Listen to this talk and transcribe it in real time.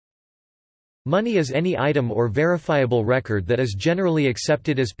Money is any item or verifiable record that is generally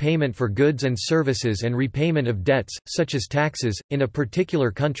accepted as payment for goods and services and repayment of debts, such as taxes, in a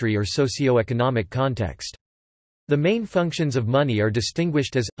particular country or socio-economic context. The main functions of money are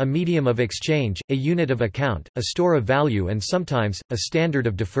distinguished as, a medium of exchange, a unit of account, a store of value and sometimes, a standard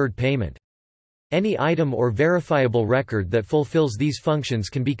of deferred payment. Any item or verifiable record that fulfills these functions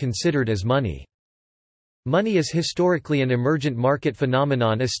can be considered as money. Money is historically an emergent market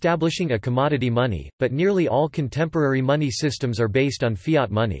phenomenon establishing a commodity money, but nearly all contemporary money systems are based on fiat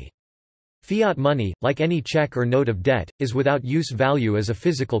money. Fiat money, like any check or note of debt, is without use value as a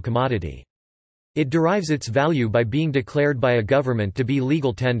physical commodity. It derives its value by being declared by a government to be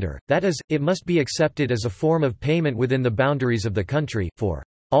legal tender, that is, it must be accepted as a form of payment within the boundaries of the country, for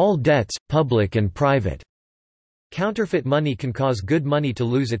all debts, public and private. Counterfeit money can cause good money to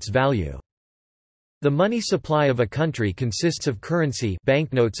lose its value. The money supply of a country consists of currency,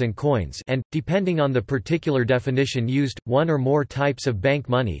 banknotes and coins, and, depending on the particular definition used, one or more types of bank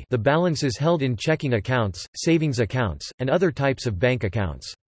money, the balances held in checking accounts, savings accounts, and other types of bank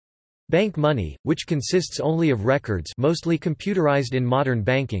accounts. Bank money, which consists only of records, mostly computerized in modern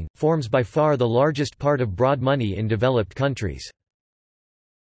banking, forms by far the largest part of broad money in developed countries.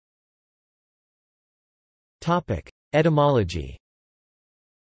 Topic: Etymology.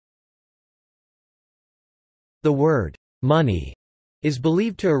 The word money is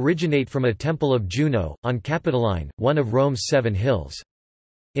believed to originate from a temple of Juno, on Capitoline, one of Rome's 7 hills.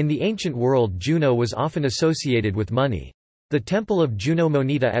 In the ancient world, Juno was often associated with money. The temple of Juno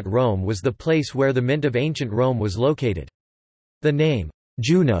Moneta at Rome was the place where the mint of ancient Rome was located. The name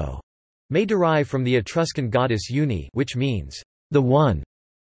Juno may derive from the Etruscan goddess Uni, which means the one,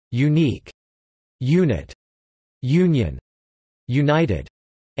 unique, unit, union, united,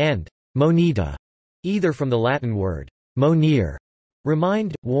 and moneta, either from the Latin word monere,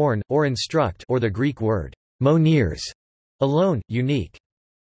 remind, warn, or instruct, or the Greek word moneres, alone, unique.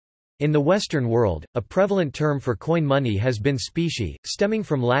 In the Western world, a prevalent term for coin money has been specie, stemming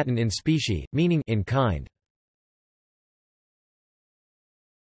from Latin in specie, meaning in kind.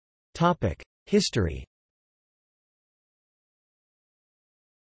 History.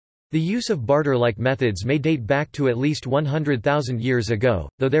 The use of barter-like methods may date back to at least 100,000 years ago,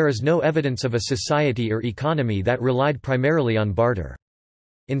 though there is no evidence of a society or economy that relied primarily on barter.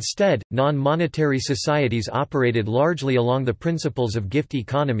 Instead, non-monetary societies operated largely along the principles of gift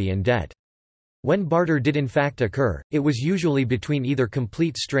economy and debt. When barter did in fact occur, it was usually between either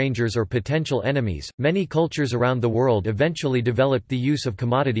complete strangers or potential enemies. Many cultures around the world eventually developed the use of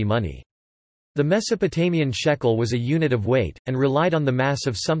commodity money. The Mesopotamian shekel was a unit of weight, and relied on the mass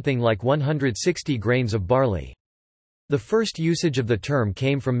of something like 160 grains of barley. The first usage of the term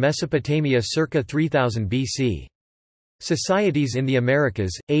came from Mesopotamia circa 3000 BC. Societies in the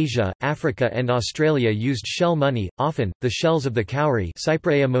Americas, Asia, Africa and Australia used shell money, often, the shells of the cowrie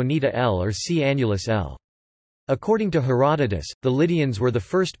Cypraea moneta L or C. annulus L. According to Herodotus, the Lydians were the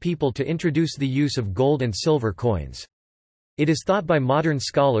first people to introduce the use of gold and silver coins. It is thought by modern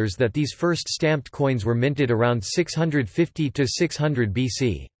scholars that these first stamped coins were minted around 650 to 600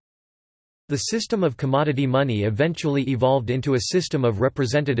 BC. The system of commodity money eventually evolved into a system of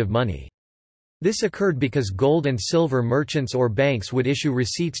representative money. This occurred because gold and silver merchants or banks would issue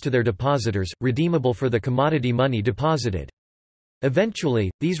receipts to their depositors, redeemable for the commodity money deposited.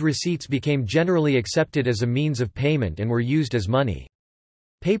 Eventually, these receipts became generally accepted as a means of payment and were used as money.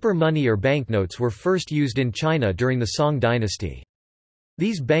 Paper money or banknotes were first used in China during the Song dynasty.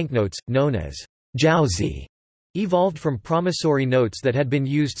 These banknotes, known as jiaozi, evolved from promissory notes that had been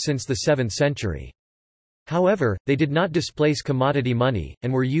used since the 7th century. However, they did not displace commodity money,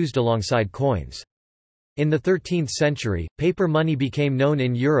 and were used alongside coins. In the 13th century, paper money became known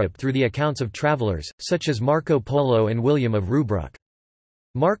in Europe through the accounts of travelers, such as Marco Polo and William of Rubruck.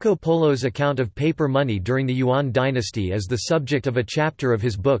 Marco Polo's account of paper money during the Yuan dynasty is the subject of a chapter of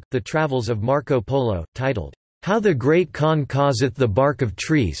his book, The Travels of Marco Polo, titled, "How the Great Khan causeth the bark of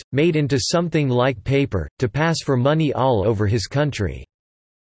trees, made into something like paper, to pass for money all over his country."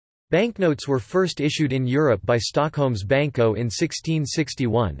 Banknotes were first issued in Europe by Stockholm's Banco in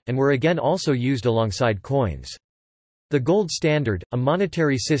 1661, and were again also used alongside coins. The gold standard, a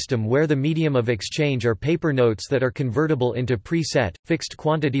monetary system where the medium of exchange are paper notes that are convertible into preset, fixed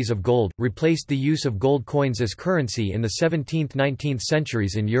quantities of gold, replaced the use of gold coins as currency in the 17th–19th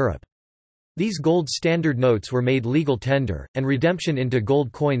centuries in Europe. These gold standard notes were made legal tender, and redemption into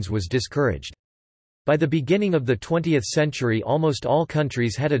gold coins was discouraged. By the beginning of the 20th century, almost all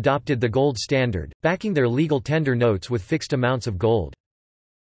countries had adopted the gold standard, backing their legal tender notes with fixed amounts of gold.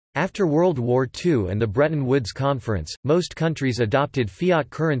 After World War II and the Bretton Woods Conference, most countries adopted fiat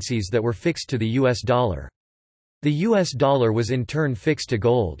currencies that were fixed to the US dollar. The US dollar was in turn fixed to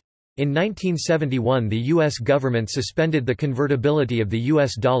gold. In 1971 the US government suspended the convertibility of the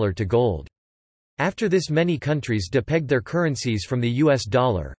US dollar to gold. After this many countries depegged their currencies from the US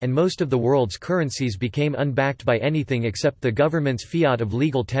dollar, and most of the world's currencies became unbacked by anything except the government's fiat of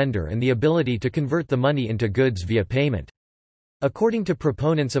legal tender and the ability to convert the money into goods via payment. According to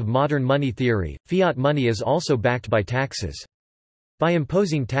proponents of modern money theory, fiat money is also backed by taxes. By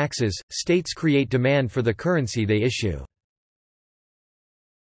imposing taxes, states create demand for the currency they issue.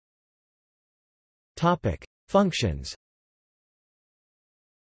 Functions.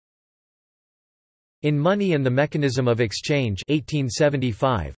 In Money and the Mechanism of Exchange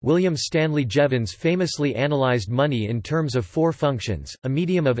 1875, William Stanley Jevons famously analyzed money in terms of four functions: a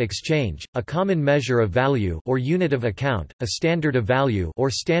medium of exchange, a common measure of value or unit of account, a standard of value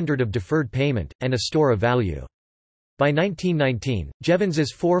or standard of deferred payment, and a store of value. By 1919,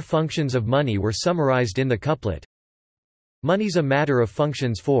 Jevons's four functions of money were summarized in the couplet, "Money's a matter of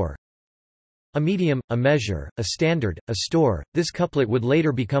functions four: a medium, a measure, a standard, a store." This couplet would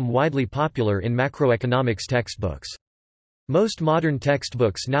later become widely popular in macroeconomics textbooks. Most modern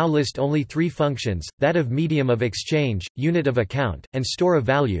textbooks now list only three functions, that of medium of exchange, unit of account, and store of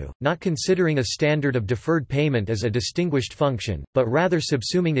value, not considering a standard of deferred payment as a distinguished function, but rather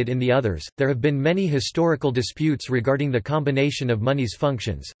subsuming it in the others. There have been many historical disputes regarding the combination of money's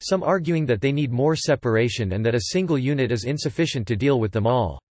functions, some arguing that they need more separation and that a single unit is insufficient to deal with them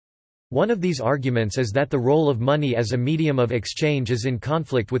all. One of these arguments is that the role of money as a medium of exchange is in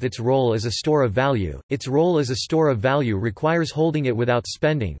conflict with its role as a store of value. Its role as a store of value requires holding it without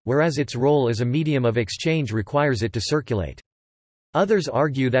spending, whereas its role as a medium of exchange requires it to circulate. Others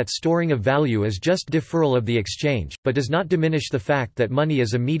argue that storing of value is just deferral of the exchange, but does not diminish the fact that money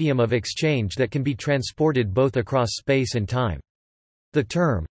is a medium of exchange that can be transported both across space and time. The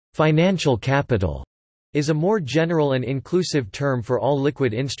term, financial capital, is a more general and inclusive term for all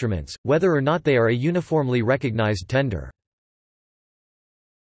liquid instruments, whether or not they are a uniformly recognized tender.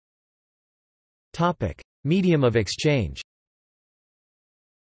 Medium of exchange.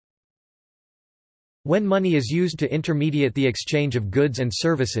 When money is used to intermediate the exchange of goods and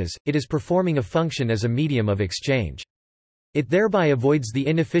services, it is performing a function as a medium of exchange. It thereby avoids the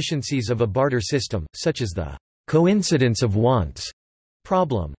inefficiencies of a barter system, such as the coincidence of wants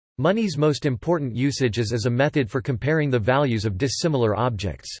problem. Money's most important usage is as a method for comparing the values of dissimilar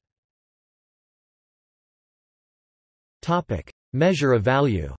objects. Measure of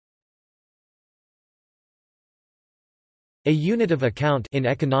value. A unit of account in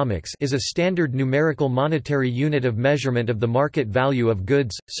economics is a standard numerical monetary unit of measurement of the market value of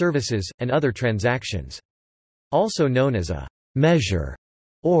goods, services, and other transactions. Also known as a measure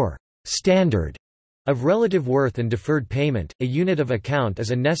or standard of relative worth and deferred payment, a unit of account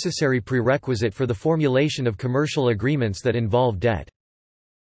is a necessary prerequisite for the formulation of commercial agreements that involve debt.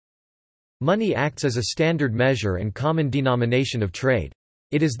 Money acts as a standard measure and common denomination of trade.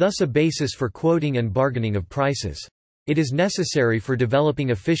 It is thus a basis for quoting and bargaining of prices. It is necessary for developing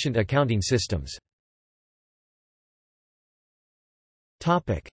efficient accounting systems.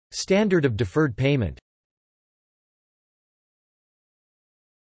 Standard of deferred payment.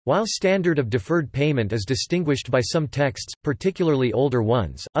 While standard of deferred payment is distinguished by some texts, particularly older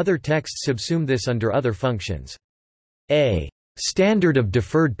ones, other texts subsume this under other functions. A standard of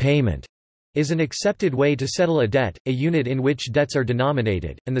deferred payment is an accepted way to settle a debt, a unit in which debts are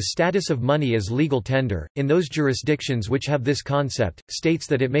denominated, and the status of money as legal tender, in those jurisdictions which have this concept, states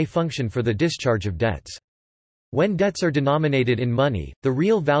that it may function for the discharge of debts. When debts are denominated in money, the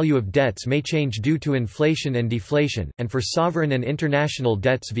real value of debts may change due to inflation and deflation, and for sovereign and international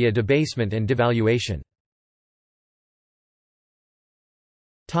debts via debasement and devaluation.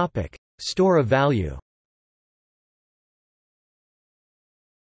 Store of value.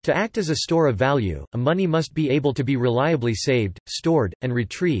 To act as a store of value, a money must be able to be reliably saved, stored, and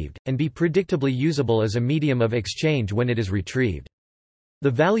retrieved, and be predictably usable as a medium of exchange when it is retrieved. The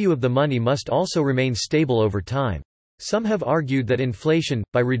value of the money must also remain stable over time. Some have argued that inflation,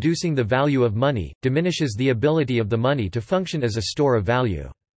 by reducing the value of money, diminishes the ability of the money to function as a store of value.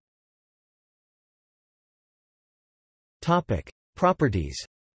 Properties.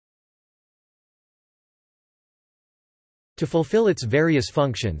 To fulfill its various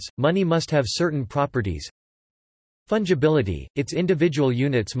functions, money must have certain properties. Fungibility, its individual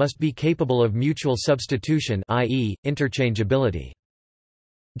units must be capable of mutual substitution, i.e., interchangeability.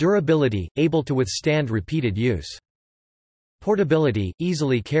 Durability, able to withstand repeated use. Portability,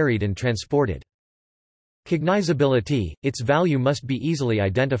 easily carried and transported. Cognizability, its value must be easily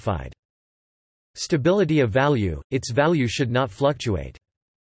identified. Stability of value, its value should not fluctuate.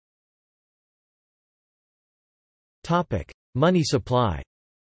 Money supply.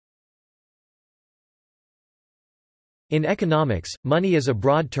 In economics, money is a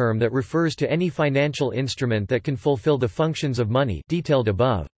broad term that refers to any financial instrument that can fulfill the functions of money, detailed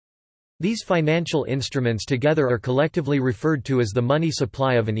above. These financial instruments together are collectively referred to as the money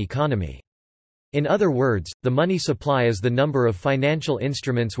supply of an economy. In other words, the money supply is the number of financial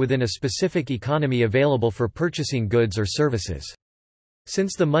instruments within a specific economy available for purchasing goods or services.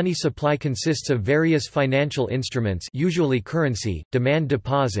 Since the money supply consists of various financial instruments, usually currency, demand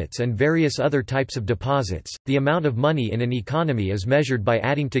deposits and various other types of deposits, the amount of money in an economy is measured by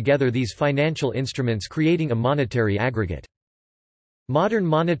adding together these financial instruments, creating a monetary aggregate. Modern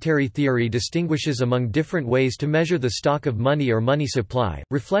monetary theory distinguishes among different ways to measure the stock of money or money supply,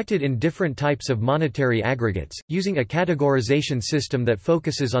 reflected in different types of monetary aggregates, using a categorization system that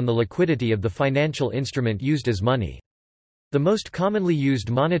focuses on the liquidity of the financial instrument used as money. The most commonly used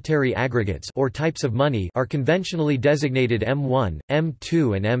monetary aggregates or types of money are conventionally designated M1,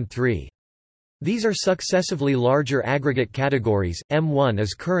 M2 and M3. These are successively larger aggregate categories. M1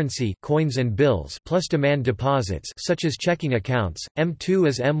 is currency, coins and bills plus demand deposits such as checking accounts. M2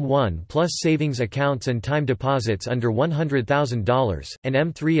 is M1 plus savings accounts and time deposits under $100,000, and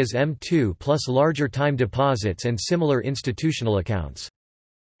M3 is M2 plus larger time deposits and similar institutional accounts.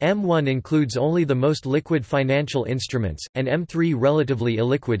 M1 includes only the most liquid financial instruments, and M3 relatively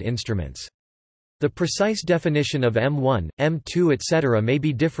illiquid instruments. The precise definition of M1, M2 etc. may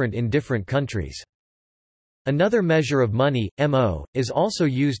be different in different countries. Another measure of money, MO, is also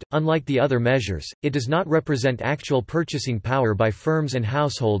used. Unlike the other measures, it does not represent actual purchasing power by firms and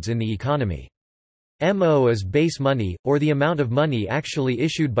households in the economy. MO is base money, or the amount of money actually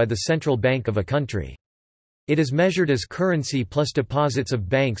issued by the central bank of a country. It is measured as currency plus deposits of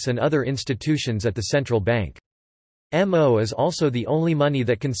banks and other institutions at the central bank. MO is also the only money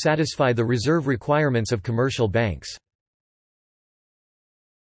that can satisfy the reserve requirements of commercial banks.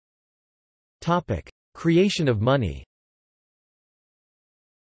 Creation of money.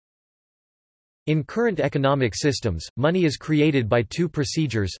 In current economic systems, money is created by two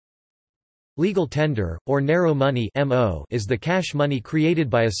procedures. Legal tender, or narrow money (MO), is the cash money created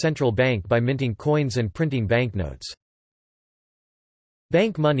by a central bank by minting coins and printing banknotes.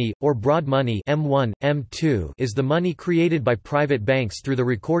 Bank money, or broad money M1, M2, is the money created by private banks through the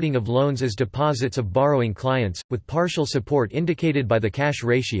recording of loans as deposits of borrowing clients, with partial support indicated by the cash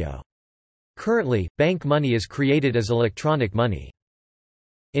ratio. Currently, bank money is created as electronic money.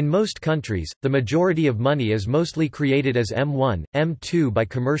 In most countries, the majority of money is mostly created as M1, M2 by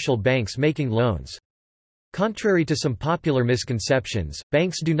commercial banks making loans. Contrary to some popular misconceptions,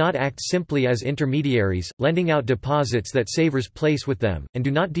 banks do not act simply as intermediaries, lending out deposits that savers place with them, and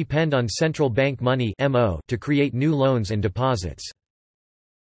do not depend on central bank money (MO) to create new loans and deposits.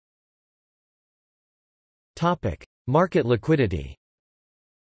 Market liquidity.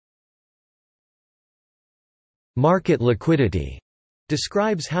 Market liquidity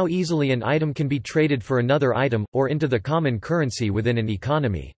describes how easily an item can be traded for another item, or into the common currency within an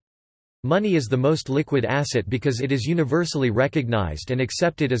economy. Money is the most liquid asset because it is universally recognized and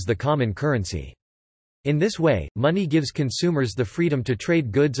accepted as the common currency. In this way, money gives consumers the freedom to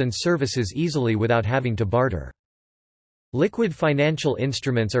trade goods and services easily without having to barter. Liquid financial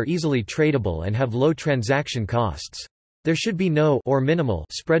instruments are easily tradable and have low transaction costs. There should be no or minimal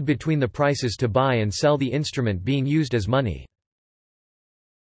spread between the prices to buy and sell the instrument being used as money.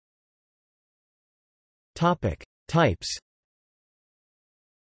 Types.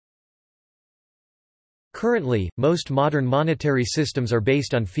 Currently, most modern monetary systems are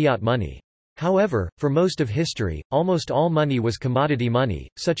based on fiat money. However, for most of history, almost all money was commodity money,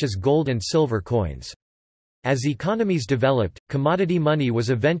 such as gold and silver coins. As economies developed, commodity money was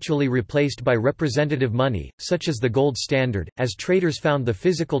eventually replaced by representative money, such as the gold standard, as traders found the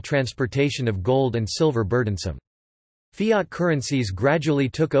physical transportation of gold and silver burdensome. Fiat currencies gradually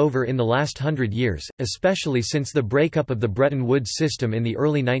took over in the last 100 years, especially since the breakup of the Bretton Woods system in the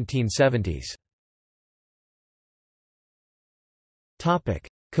early 1970s.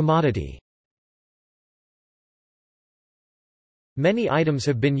 Commodity. Many items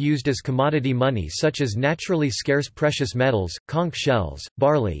have been used as commodity money, such as naturally scarce precious metals, conch shells,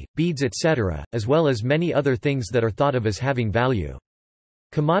 barley, beads etc., as well as many other things that are thought of as having value.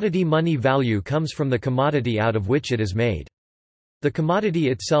 Commodity money value comes from the commodity out of which it is made. The commodity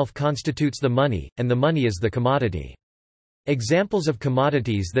itself constitutes the money, and the money is the commodity. Examples of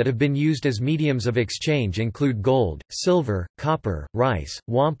commodities that have been used as mediums of exchange include gold, silver, copper, rice,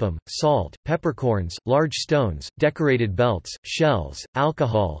 wampum, salt, peppercorns, large stones, decorated belts, shells,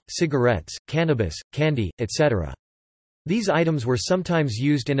 alcohol, cigarettes, cannabis, candy, etc. These items were sometimes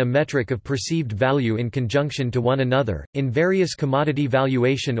used in a metric of perceived value in conjunction to one another, in various commodity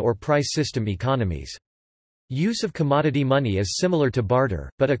valuation or price system economies. Use of commodity money is similar to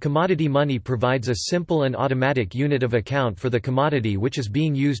barter, but a commodity money provides a simple and automatic unit of account for the commodity which is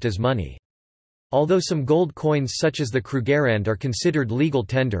being used as money. Although some gold coins such as the Krugerrand are considered legal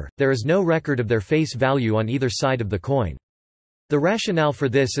tender, there is no record of their face value on either side of the coin. The rationale for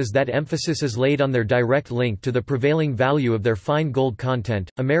this is that emphasis is laid on their direct link to the prevailing value of their fine gold content.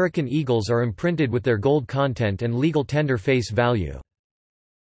 American eagles are imprinted with their gold content and legal tender face value.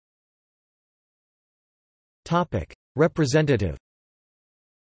 Topic: Representative.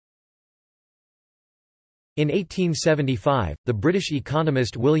 In 1875, the British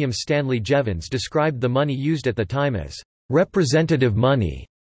economist William Stanley Jevons described the money used at the time as representative money.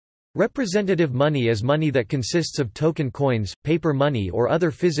 Representative money is money that consists of token coins, paper money or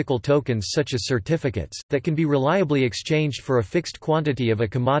other physical tokens such as certificates, that can be reliably exchanged for a fixed quantity of a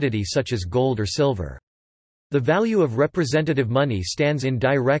commodity such as gold or silver. The value of representative money stands in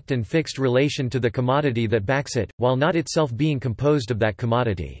direct and fixed relation to the commodity that backs it, while not itself being composed of that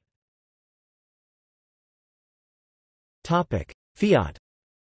commodity. Fiat.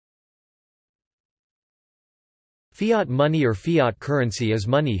 Fiat money or fiat currency is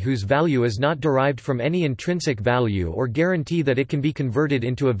money whose value is not derived from any intrinsic value or guarantee that it can be converted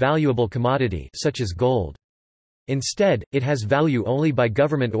into a valuable commodity such as gold. Instead, it has value only by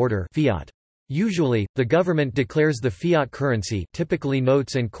government order fiat. Usually, the government declares the fiat currency, typically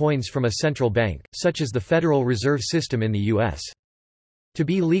notes and coins from a central bank, such as the Federal Reserve System in the U.S. to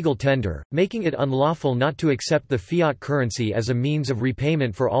be legal tender, making it unlawful not to accept the fiat currency as a means of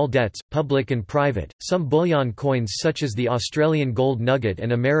repayment for all debts, public and private. Some bullion coins such as the Australian gold nugget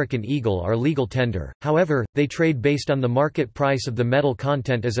and American eagle are legal tender, however, they trade based on the market price of the metal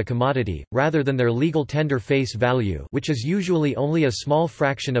content as a commodity, rather than their legal tender face value, which is usually only a small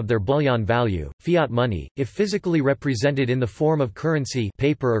fraction of their bullion value. Fiat money, if physically represented in the form of currency,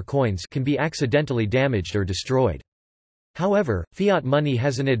 paper or coins, can be accidentally damaged or destroyed. However, fiat money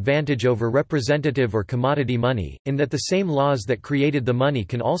has an advantage over representative or commodity money, in that the same laws that created the money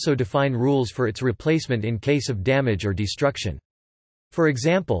can also define rules for its replacement in case of damage or destruction. For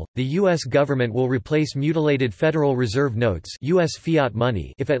example, the U.S. government will replace mutilated Federal Reserve notes U.S. fiat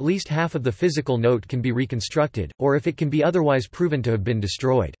money if at least half of the physical note can be reconstructed, or if it can be otherwise proven to have been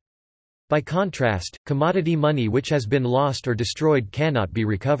destroyed. By contrast, commodity money which has been lost or destroyed cannot be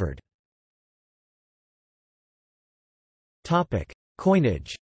recovered.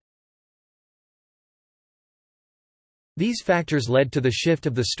 Coinage. These factors led to the shift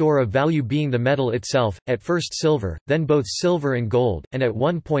of the store of value being the metal itself, at first silver, then both silver and gold, and at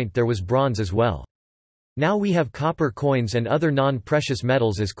one point there was bronze as well. Now we have copper coins and other non-precious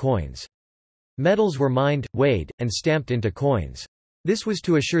metals as coins. Metals were mined, weighed, and stamped into coins. This was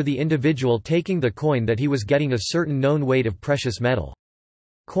to assure the individual taking the coin that he was getting a certain known weight of precious metal.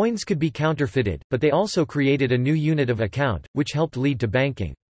 Coins could be counterfeited, but they also created a new unit of account, which helped lead to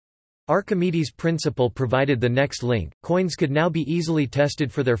banking. Archimedes' principle provided the next link. Coins could now be easily tested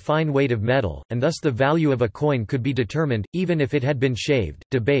for their fine weight of metal, and thus the value of a coin could be determined, even if it had been shaved,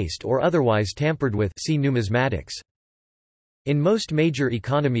 debased or otherwise tampered with. See numismatics. In most major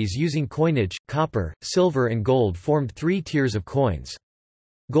economies using coinage, copper, silver and gold formed three tiers of coins.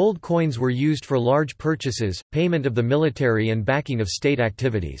 Gold coins were used for large purchases, payment of the military and backing of state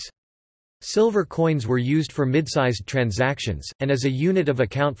activities. Silver coins were used for mid-sized transactions, and as a unit of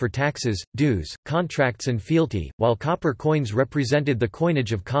account for taxes, dues, contracts and fealty, while copper coins represented the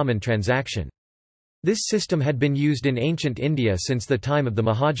coinage of common transaction. This system had been used in ancient India since the time of the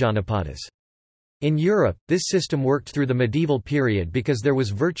Mahajanapadas. In Europe, this system worked through the medieval period because there was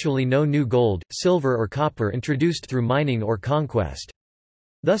virtually no new gold, silver or copper introduced through mining or conquest.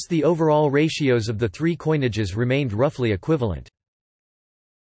 Thus the overall ratios of the three coinages remained roughly equivalent.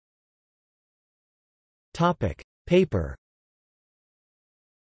 Paper.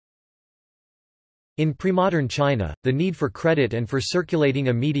 In premodern China, the need for credit and for circulating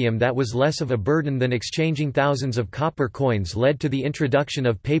a medium that was less of a burden than exchanging thousands of copper coins led to the introduction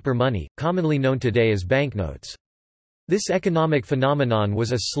of paper money, commonly known today as banknotes. This economic phenomenon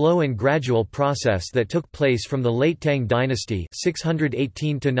was a slow and gradual process that took place from the late Tang dynasty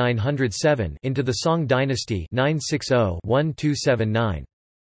 618–907 into the Song dynasty 960–1279.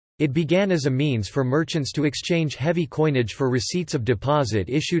 It began as a means for merchants to exchange heavy coinage for receipts of deposit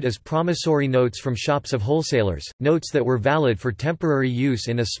issued as promissory notes from shops of wholesalers, notes that were valid for temporary use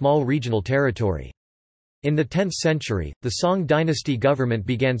in a small regional territory. In the 10th century, the Song dynasty government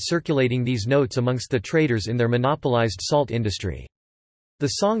began circulating these notes amongst the traders in their monopolized salt industry. The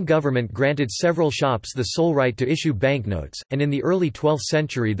Song government granted several shops the sole right to issue banknotes, and in the early 12th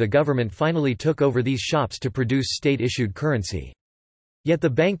century the government finally took over these shops to produce state-issued currency. Yet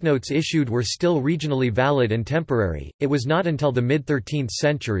the banknotes issued were still regionally valid and temporary. It was not until the mid-13th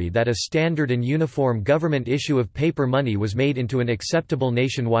century that a standard and uniform government issue of paper money was made into an acceptable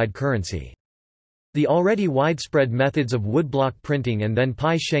nationwide currency. The already widespread methods of woodblock printing and then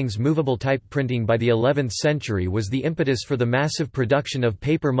Pai Sheng's movable type printing by the 11th century was the impetus for the massive production of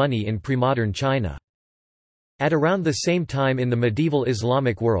paper money in pre-modern China. At around the same time in the medieval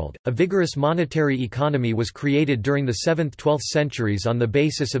Islamic world, a vigorous monetary economy was created during the 7th–12th centuries on the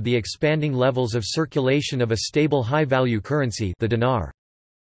basis of the expanding levels of circulation of a stable high-value currency, the dinar.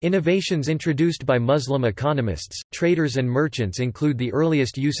 Innovations introduced by Muslim economists, traders and merchants include the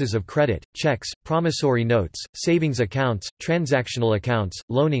earliest uses of credit, checks, promissory notes, savings accounts, transactional accounts,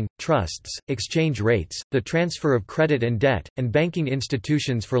 loaning, trusts, exchange rates, the transfer of credit and debt, and banking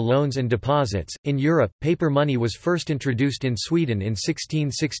institutions for loans and deposits. In Europe, paper money was first introduced in Sweden in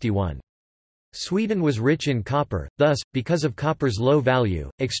 1661. Sweden was rich in copper, thus, because of copper's low value,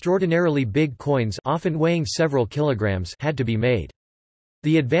 extraordinarily big coins often weighing several kilograms had to be made.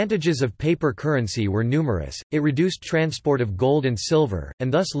 The advantages of paper currency were numerous. It reduced transport of gold and silver,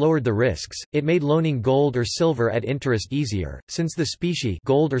 and thus lowered the risks. It made loaning gold or silver at interest easier, since the specie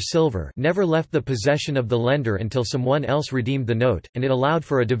gold or silver never left the possession of the lender until someone else redeemed the note, and it allowed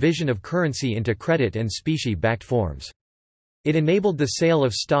for a division of currency into credit and specie-backed forms. It enabled the sale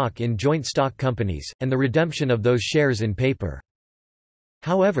of stock in joint stock companies, and the redemption of those shares in paper.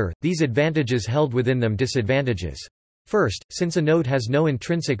 However, these advantages held within them disadvantages. First, since a note has no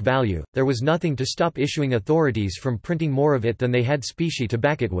intrinsic value, there was nothing to stop issuing authorities from printing more of it than they had specie to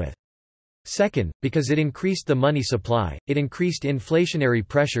back it with. Second, because it increased the money supply, it increased inflationary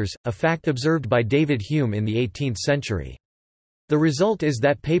pressures, a fact observed by David Hume in the 18th century. The result is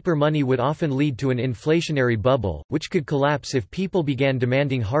that paper money would often lead to an inflationary bubble, which could collapse if people began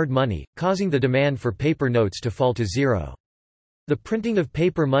demanding hard money, causing the demand for paper notes to fall to zero. The printing of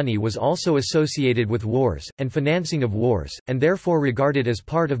paper money was also associated with wars, and financing of wars, and therefore regarded as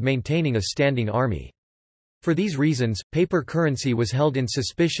part of maintaining a standing army. For these reasons, paper currency was held in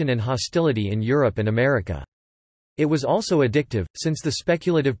suspicion and hostility in Europe and America. It was also addictive, since the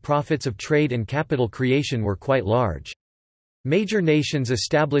speculative profits of trade and capital creation were quite large. Major nations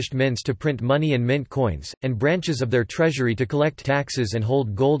established mints to print money and mint coins, and branches of their treasury to collect taxes and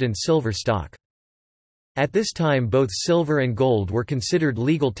hold gold and silver stock. At this time both silver and gold were considered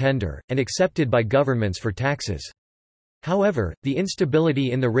legal tender, and accepted by governments for taxes. However, the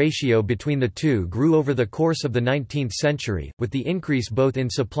instability in the ratio between the two grew over the course of the 19th century, with the increase both in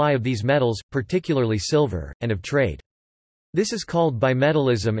supply of these metals, particularly silver, and of trade. This is called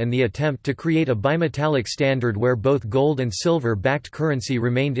bimetallism, and the attempt to create a bimetallic standard where both gold and silver-backed currency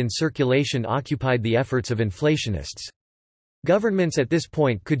remained in circulation occupied the efforts of inflationists. Governments at this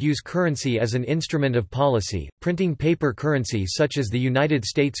point could use currency as an instrument of policy, printing paper currency such as the United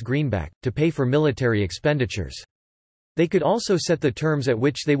States greenback, to pay for military expenditures. They could also set the terms at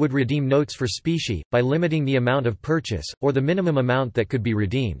which they would redeem notes for specie, by limiting the amount of purchase, or the minimum amount that could be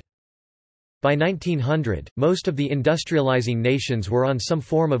redeemed. By 1900, most of the industrializing nations were on some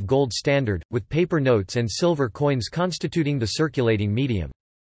form of gold standard, with paper notes and silver coins constituting the circulating medium.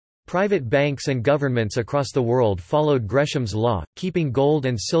 Private banks and governments across the world followed Gresham's law, keeping gold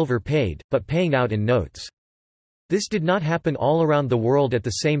and silver paid, but paying out in notes. This did not happen all around the world at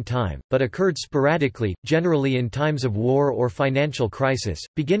the same time, but occurred sporadically, generally in times of war or financial crisis,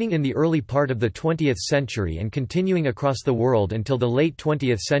 beginning in the early part of the 20th century and continuing across the world until the late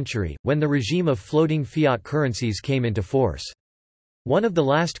 20th century, when the regime of floating fiat currencies came into force. One of the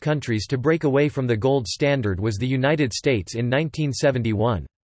last countries to break away from the gold standard was the United States in 1971.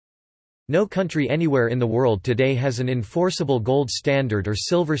 No country anywhere in the world today has an enforceable gold standard or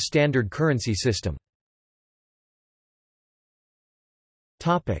silver standard currency system.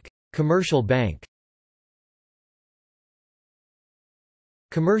 Commercial bank.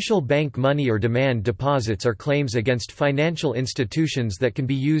 Commercial bank money or demand deposits are claims against financial institutions that can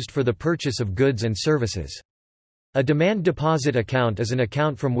be used for the purchase of goods and services. A demand deposit account is an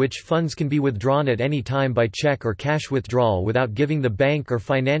account from which funds can be withdrawn at any time by check or cash withdrawal without giving the bank or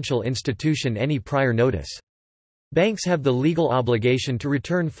financial institution any prior notice. Banks have the legal obligation to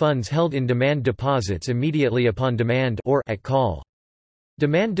return funds held in demand deposits immediately upon demand or at call.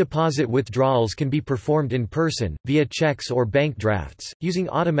 Demand deposit withdrawals can be performed in person, via checks or bank drafts, using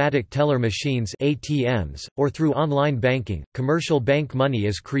automatic teller machines (ATMs), or through online banking. Commercial bank money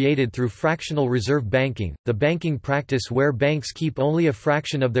is created through fractional reserve banking, the banking practice where banks keep only a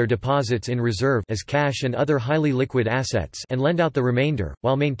fraction of their deposits in reserve as cash and other highly liquid assets and lend out the remainder,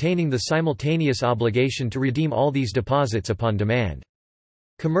 while maintaining the simultaneous obligation to redeem all these deposits upon demand.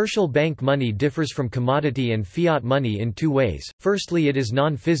 Commercial bank money differs from commodity and fiat money in two ways. Firstly, it is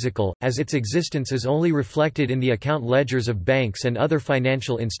non-physical, as its existence is only reflected in the account ledgers of banks and other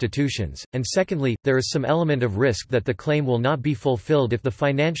financial institutions, and secondly, there is some element of risk that the claim will not be fulfilled if the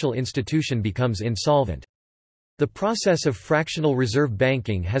financial institution becomes insolvent. The process of fractional reserve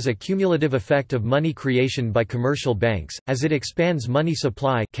banking has a cumulative effect of money creation by commercial banks, as it expands money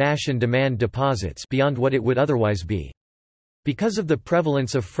supply, cash and demand deposits, beyond what it would otherwise be. Because of the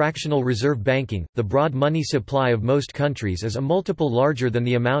prevalence of fractional reserve banking, the broad money supply of most countries is a multiple larger than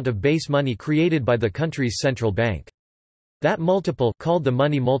the amount of base money created by the country's central bank. That multiple, called the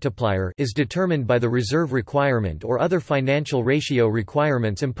money multiplier, is determined by the reserve requirement or other financial ratio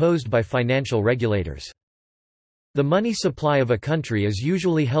requirements imposed by financial regulators. The money supply of a country is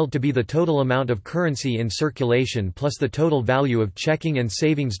usually held to be the total amount of currency in circulation plus the total value of checking and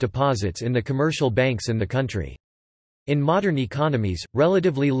savings deposits in the commercial banks in the country. In modern economies,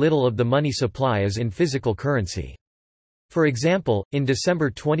 relatively little of the money supply is in physical currency. For example, in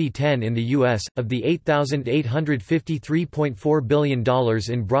December 2010 in the U.S., of the $8,853.4 billion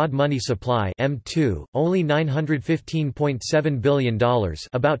in broad money supply M2, only $915.7 billion,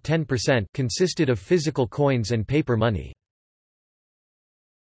 about 10%, consisted of physical coins and paper money.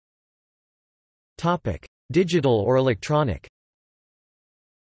 Digital or electronic.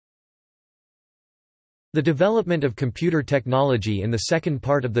 The development of computer technology in the second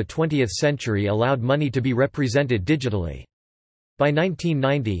part of the 20th century allowed money to be represented digitally. By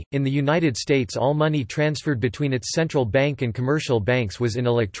 1990, in the United States all money transferred between its central bank and commercial banks was in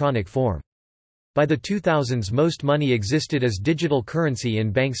electronic form. By the 2000s most money existed as digital currency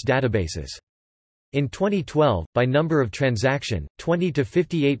in banks' databases. In 2012, by number of transaction, 20 to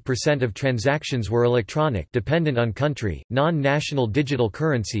 58% of transactions were electronic, dependent on country. Non-national digital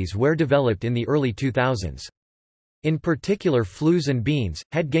currencies were developed in the early 2000s. In particular, flues and beans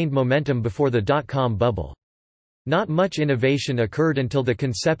had gained momentum before the dot-com bubble. Not much innovation occurred until the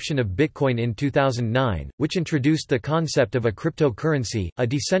conception of Bitcoin in 2009, which introduced the concept of a cryptocurrency, a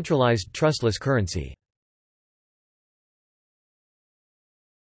decentralized trustless currency.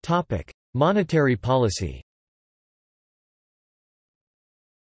 Topic: Monetary policy.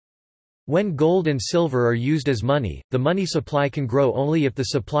 When gold and silver are used as money, the money supply can grow only if the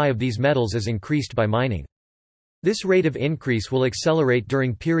supply of these metals is increased by mining. This rate of increase will accelerate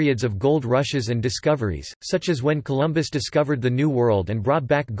during periods of gold rushes and discoveries, such as when Columbus discovered the New World and brought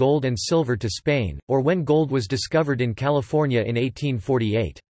back gold and silver to Spain, or when gold was discovered in California in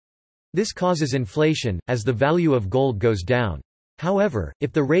 1848. This causes inflation, as the value of gold goes down. However,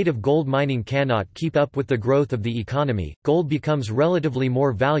 if the rate of gold mining cannot keep up with the growth of the economy, gold becomes relatively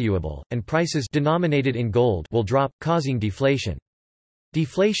more valuable, and prices denominated in gold will drop, causing deflation.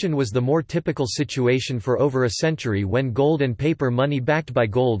 Deflation was the more typical situation for over a century when gold and paper money backed by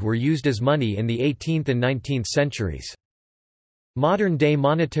gold were used as money in the 18th and 19th centuries. Modern-day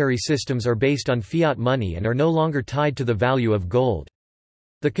monetary systems are based on fiat money and are no longer tied to the value of gold.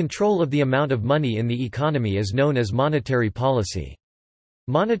 The control of the amount of money in the economy is known as monetary policy.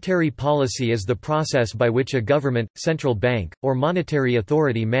 Monetary policy is the process by which a government, central bank, or monetary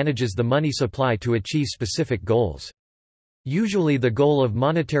authority manages the money supply to achieve specific goals. Usually the goal of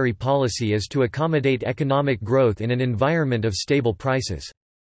monetary policy is to accommodate economic growth in an environment of stable prices.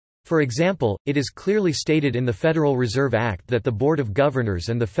 For example, it is clearly stated in the Federal Reserve Act that the Board of Governors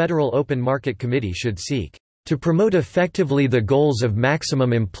and the Federal Open Market Committee should seek to promote effectively the goals of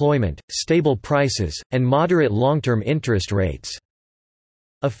maximum employment, stable prices, and moderate long-term interest rates.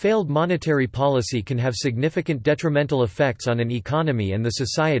 A failed monetary policy can have significant detrimental effects on an economy and the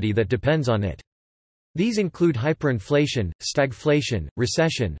society that depends on it. These include hyperinflation, stagflation,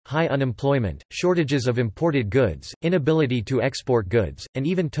 recession, high unemployment, shortages of imported goods, inability to export goods, and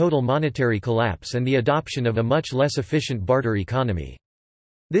even total monetary collapse and the adoption of a much less efficient barter economy.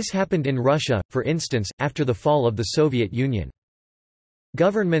 This happened in Russia, for instance, after the fall of the Soviet Union.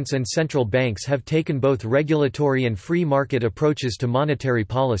 Governments and central banks have taken both regulatory and free market approaches to monetary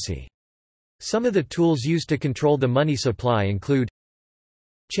policy. Some of the tools used to control the money supply include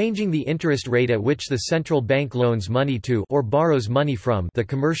changing the interest rate at which the central bank loans money to or borrows money from the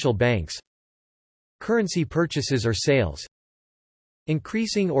commercial banks, currency purchases or sales,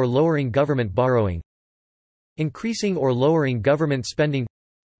 increasing or lowering government borrowing, increasing or lowering government spending,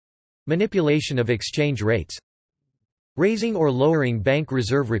 Manipulation of exchange rates. Raising or lowering bank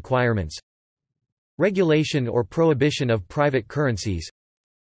reserve requirements. Regulation or prohibition of private currencies.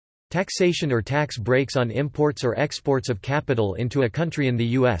 Taxation or tax breaks on imports or exports of capital into a country. In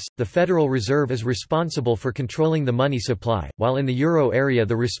the U.S., the Federal Reserve is responsible for controlling the money supply, while in the euro area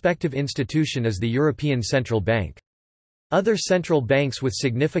the respective institution is the European Central Bank. Other central banks with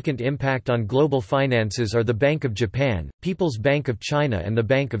significant impact on global finances are the Bank of Japan, People's Bank of China and the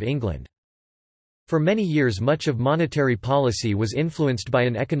Bank of England. For many years much of monetary policy was influenced by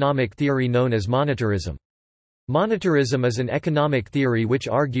an economic theory known as monetarism. Monetarism is an economic theory which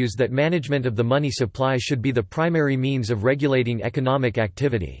argues that management of the money supply should be the primary means of regulating economic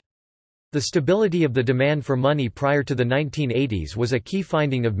activity. The stability of the demand for money prior to the 1980s was a key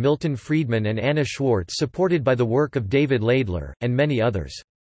finding of Milton Friedman and Anna Schwartz, supported by the work of David Laidler, and many others.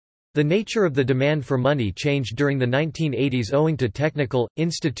 The nature of the demand for money changed during the 1980s owing to technical,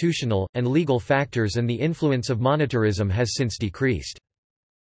 institutional, and legal factors, and the influence of monetarism has since decreased.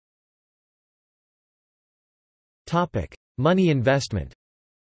 Money investment.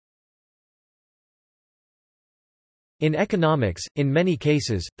 In economics, in many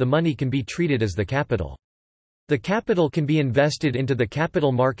cases, the money can be treated as the capital. The capital can be invested into the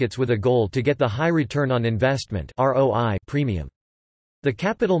capital markets with a goal to get the high return on investment (ROI) premium. The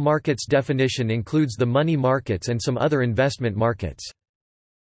capital markets definition includes the money markets and some other investment markets.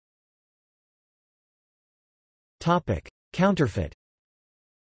 Counterfeit.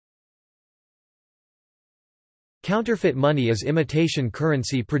 Counterfeit money is imitation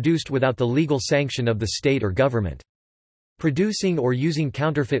currency produced without the legal sanction of the state or government. Producing or using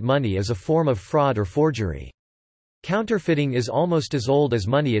counterfeit money is a form of fraud or forgery. Counterfeiting is almost as old as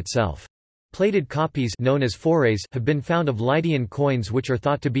money itself. Plated copies known as forays have been found of Lydian coins, which are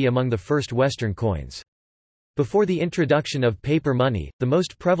thought to be among the first Western coins. Before the introduction of paper money, the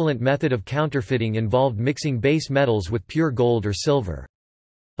most prevalent method of counterfeiting involved mixing base metals with pure gold or silver.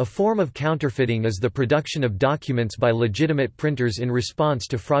 A form of counterfeiting is the production of documents by legitimate printers in response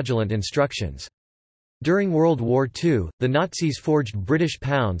to fraudulent instructions. During World War II, the Nazis forged British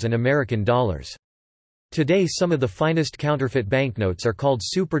pounds and American dollars. Today some of the finest counterfeit banknotes are called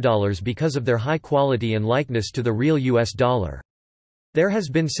superdollars because of their high quality and likeness to the real US dollar. There has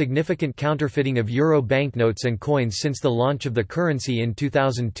been significant counterfeiting of euro banknotes and coins since the launch of the currency in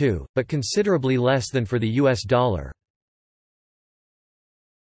 2002, but considerably less than for the US dollar.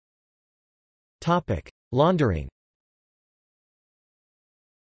 Laundering.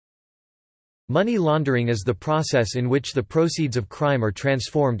 Money laundering is the process in which the proceeds of crime are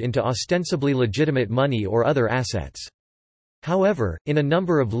transformed into ostensibly legitimate money or other assets. However, in a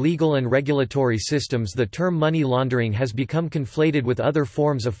number of legal and regulatory systems the term money laundering has become conflated with other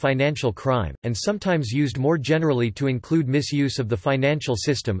forms of financial crime, and sometimes used more generally to include misuse of the financial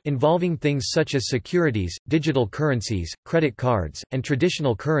system involving things such as securities, digital currencies, credit cards, and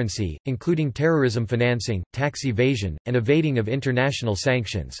traditional currency, including terrorism financing, tax evasion, and evading of international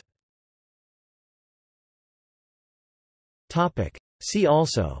sanctions. See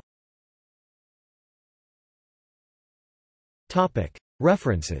also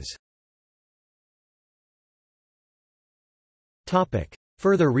References.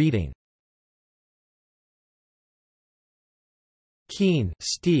 Further reading. Keene,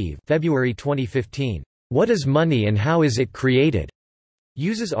 Steve. February 2015. What is Money and How is it Created?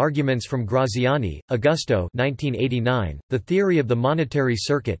 Uses arguments from Graziani, Augusto 1989, The Theory of the Monetary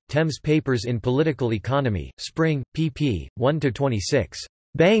Circuit, Thames Papers in Political Economy, Spring, pp. 1–26.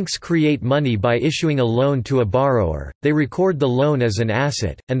 Banks create money by issuing a loan to a borrower, they record the loan as an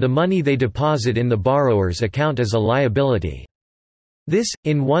asset, and the money they deposit in the borrower's account as a liability. This,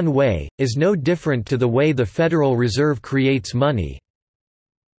 in one way, is no different to the way the Federal Reserve creates money.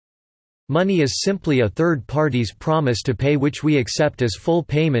 Money is simply a third party's promise to pay, which we accept as full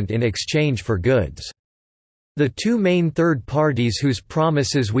payment in exchange for goods. The two main third parties whose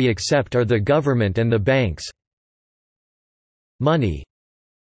promises we accept are the government and the banks. Money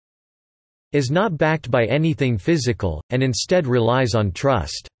is not backed by anything physical, and instead relies on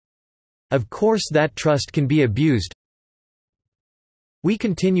trust. Of course that trust can be abused. We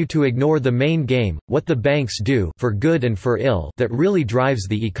continue to ignore the main game, what the banks do for good and for ill, that really drives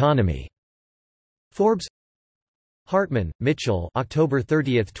the economy. Forbes. Hartman, Mitchell. October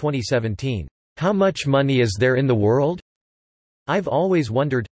 30, 2017. How much money is there in the world? I've always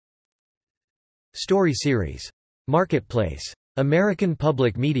wondered. Story series. Marketplace. American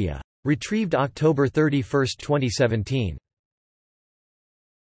Public Media. Retrieved October 31, 2017.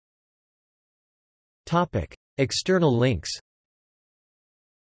 External links.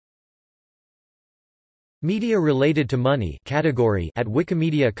 Media related to money category at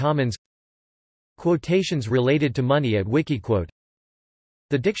Wikimedia Commons. Quotations related to money at Wikiquote.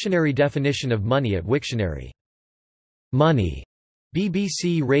 The dictionary definition of money at Wiktionary. Money.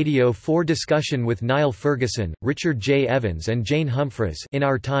 BBC Radio 4 discussion with Niall Ferguson, Richard J. Evans and Jane Humphreys in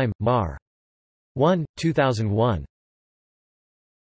Our Time, Mar. 1, 2001.